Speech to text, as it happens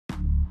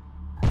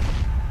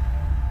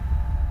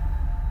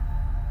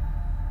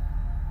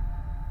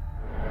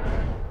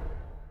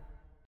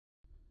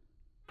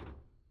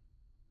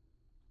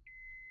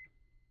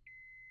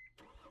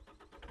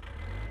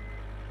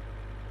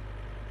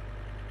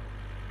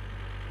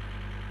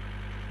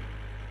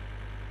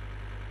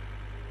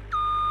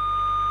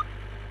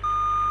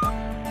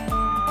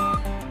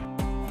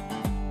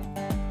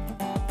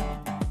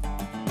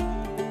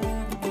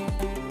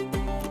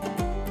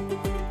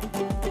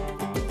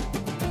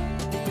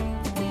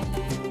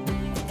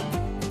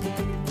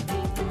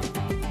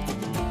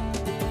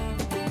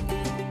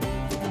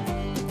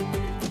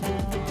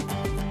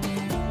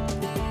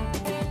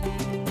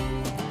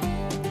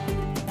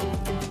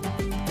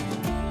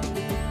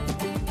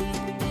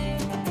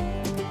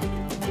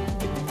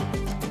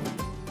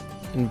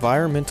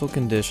Environmental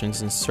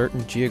conditions in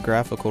certain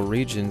geographical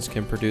regions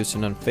can produce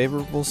an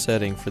unfavorable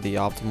setting for the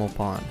optimal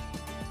pond.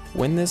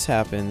 When this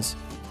happens,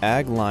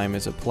 ag lime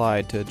is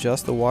applied to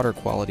adjust the water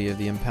quality of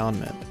the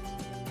impoundment.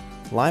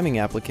 Liming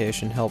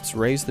application helps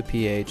raise the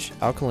pH,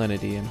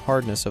 alkalinity, and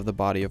hardness of the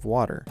body of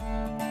water.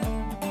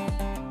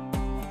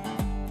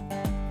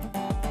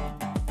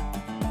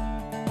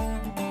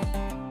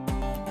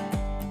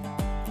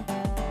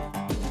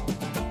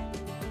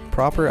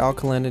 Proper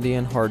alkalinity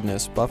and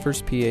hardness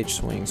buffers pH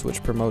swings,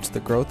 which promotes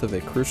the growth of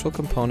a crucial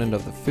component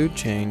of the food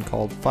chain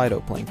called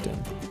phytoplankton.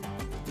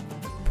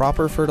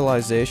 Proper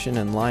fertilization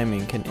and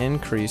liming can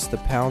increase the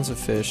pounds of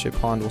fish a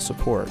pond will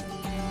support.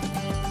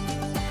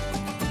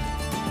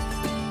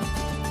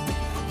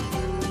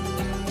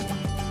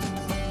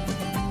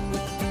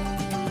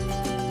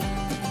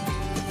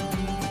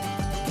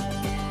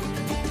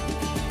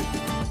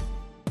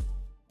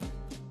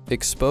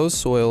 Exposed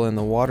soil in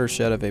the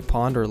watershed of a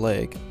pond or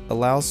lake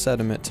allows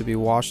sediment to be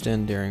washed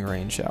in during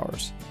rain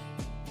showers.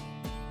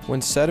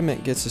 When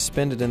sediment gets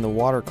suspended in the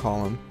water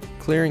column,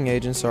 clearing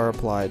agents are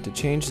applied to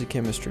change the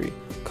chemistry,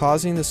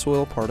 causing the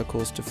soil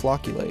particles to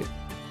flocculate.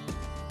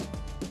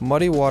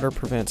 Muddy water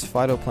prevents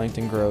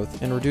phytoplankton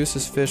growth and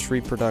reduces fish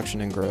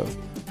reproduction and growth,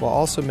 while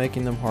also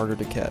making them harder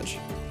to catch.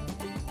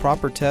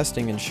 Proper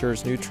testing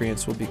ensures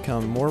nutrients will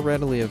become more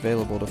readily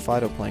available to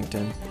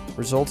phytoplankton,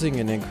 resulting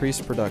in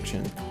increased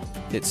production.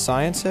 It's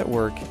science at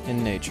work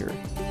in nature.